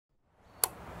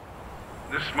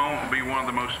This moment will be one of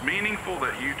the most meaningful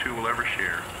that you two will ever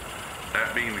share,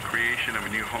 that being the creation of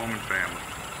a new home and family.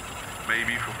 May you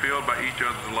be fulfilled by each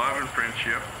other's love and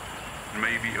friendship, and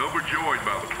may you be overjoyed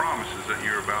by the promises that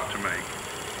you're about to make.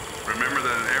 Remember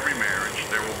that in every marriage,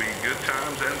 there will be good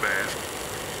times and bad,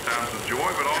 times of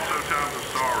joy, but also times of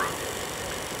sorrow.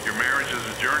 Your marriage is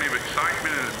a journey of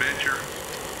excitement and adventure,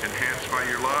 enhanced by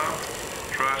your love,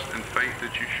 trust, and faith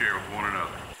that you share with one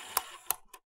another.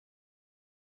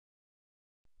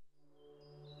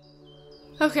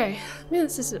 Okay, man,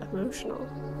 this is emotional.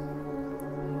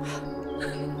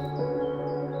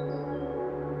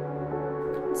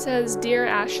 It says, Dear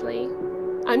Ashley,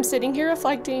 I'm sitting here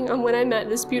reflecting on when I met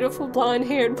this beautiful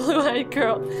blonde-haired, blue-eyed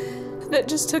girl that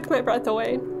just took my breath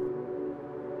away.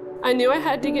 I knew I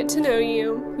had to get to know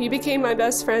you. You became my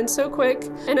best friend so quick,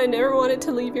 and I never wanted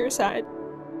to leave your side.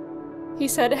 He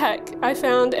said, heck, I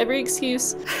found every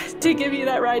excuse to give you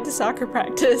that ride to soccer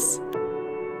practice.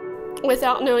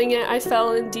 Without knowing it, I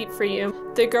fell in deep for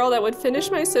you, the girl that would finish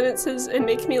my sentences and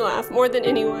make me laugh more than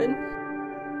anyone.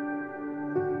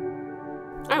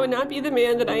 I would not be the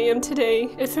man that I am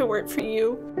today if it weren't for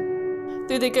you.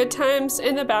 Through the good times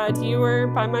and the bad, you were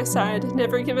by my side,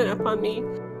 never given up on me.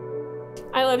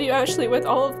 I love you, Ashley, with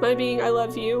all of my being. I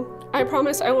love you. I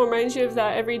promise I will remind you of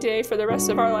that every day for the rest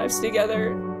of our lives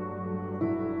together.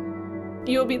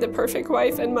 You will be the perfect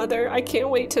wife and mother. I can't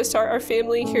wait to start our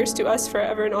family. Here's to us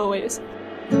forever and always.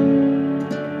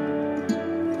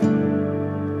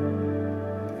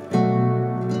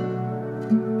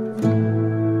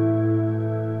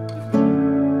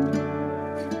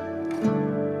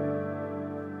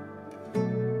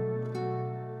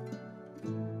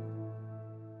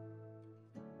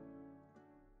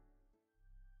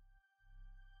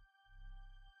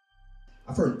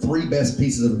 I've heard 3 best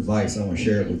pieces of advice, and I want to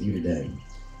share it with you today.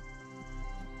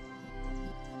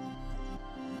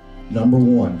 Number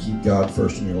 1, keep God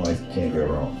first in your life. You can't go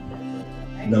wrong.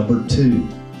 Number 2,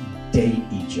 date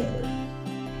each other.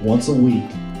 Once a week,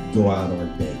 go out on a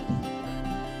date.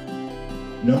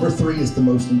 Number 3 is the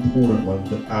most important one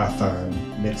that I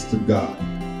find next to God.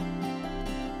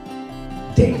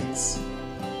 Dance.